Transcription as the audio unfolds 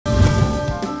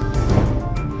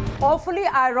awfully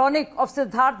ironic of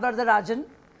Siddharth Varadarajan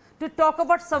to talk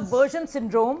about subversion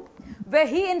syndrome, where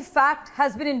he in fact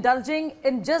has been indulging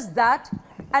in just that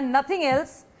and nothing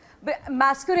else,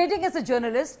 masquerading as a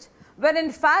journalist, when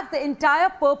in fact the entire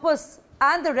purpose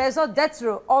and the raison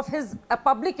d'etre of his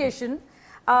publication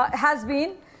has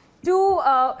been to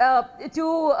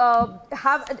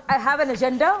have an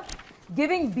agenda,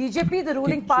 giving BJP, the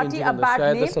ruling party, a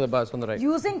bad name,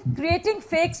 creating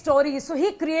fake stories. So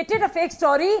he created a fake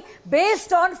story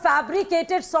based on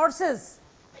fabricated sources.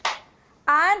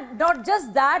 And not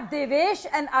just that, Devesh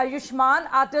and Ayushman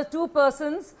are the two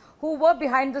persons who were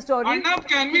behind the story. Arnab,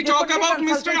 can we talk about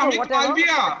Mr. Amit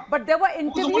Malviya? But there were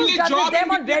interviews done with them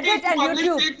on Reddit and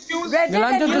YouTube.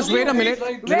 Nilanjan, just wait a minute.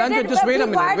 Nilanjan, just wait a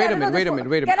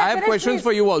minute. I have questions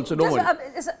for you also. Don't worry.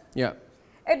 Yeah.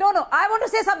 No, I want to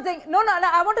say something. No,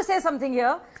 I want to say something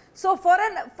here. So for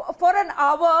an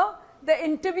hour, the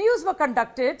interviews were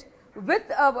conducted with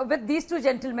these two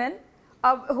gentlemen,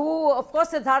 who, of course,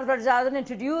 Siddharth Varadarajan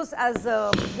introduced as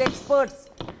the experts.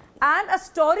 And a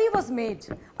story was made,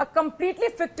 a completely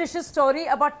fictitious story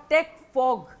about tech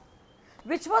fog,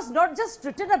 which was not just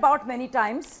written about many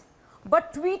times,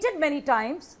 but tweeted many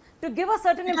times to give a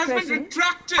certain impression. It has been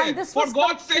retracted. And this For was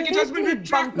God's sake, it has been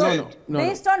retracted.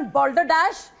 Based on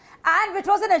balderdash, and which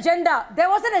was an agenda. There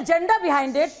was an agenda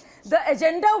behind it. The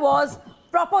agenda was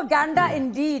propaganda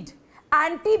indeed,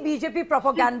 anti-BJP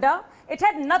propaganda. It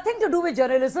had nothing to do with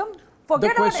journalism.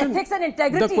 Forget about ethics and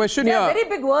integrity. The question here, very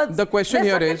big words. The question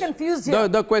here is,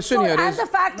 the question here is,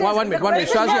 one minute,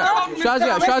 Shazia,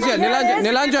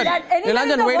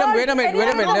 Nilanjan, wait a minute,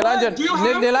 Nilanjan,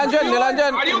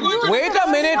 wait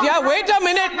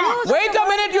a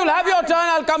minute, you'll have your turn,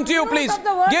 I'll come to you, please.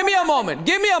 Give me a moment,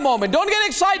 don't get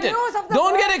excited,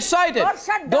 don't get excited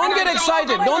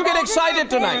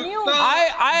tonight.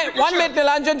 1 minute,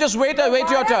 Nilanjan, just wait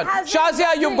your turn.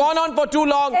 Shazia, you've gone on for too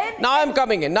long, now I'm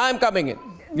coming in.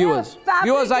 Viewers,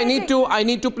 I need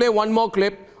to play one more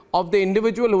clip of the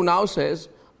individual who now says,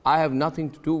 I have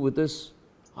nothing to do with this.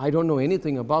 I don't know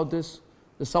anything about this.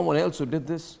 There's someone else who did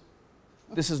this.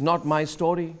 This is not my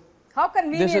story. How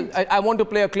convenient. I want to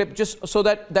play a clip just so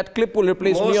that that clip will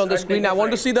replace me on the screen. I want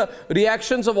to see the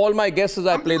reactions of all my guests as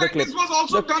I play the clip.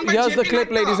 Here's the clip,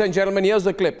 ladies and gentlemen. Here's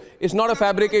the clip. It's not a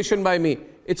fabrication by me.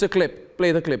 It's a clip.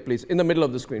 Play the clip, please. In the middle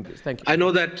of the screen, please. Thank you. I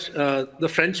know that the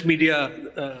French media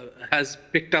has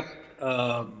picked up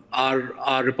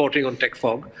our reporting on tech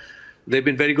fog. There have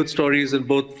been very good stories in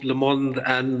both Le Monde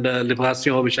and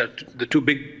Libération, which are the two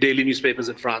big daily newspapers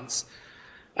in France.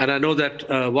 And I know that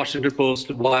Washington Post,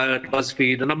 Wired,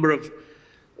 BuzzFeed, a number of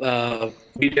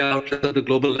media outlets at the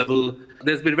global level,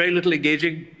 there's been very little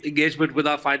engagement with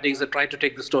our findings and trying to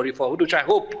take the story forward, which I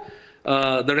hope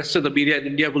the rest of the media in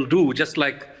India will do, just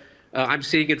like I'm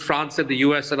seeing in France and the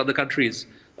US and other countries,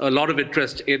 a lot of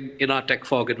interest in our tech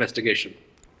fog investigation.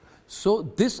 So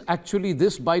this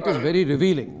bite is very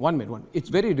revealing. 1 minute. It's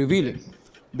very revealing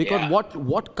because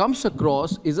what comes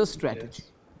across is a strategy.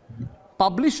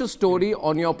 Publish a story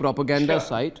on your propaganda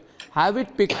site, have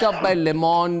it picked up by Le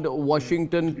Monde,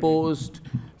 Washington Post,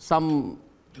 some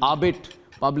Arbit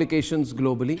publications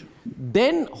globally,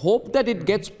 then hope that it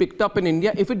gets picked up in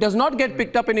India. If it does not get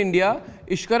picked up in India,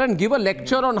 Ishkaran, give a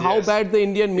lecture on how bad the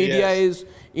Indian media is.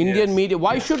 Media.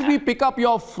 Why should we pick up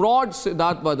your fraud,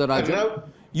 Siddharth Varadarajan?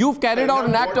 You've carried out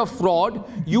an act of fraud.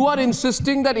 You are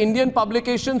insisting that Indian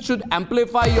publications should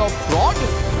amplify your fraud?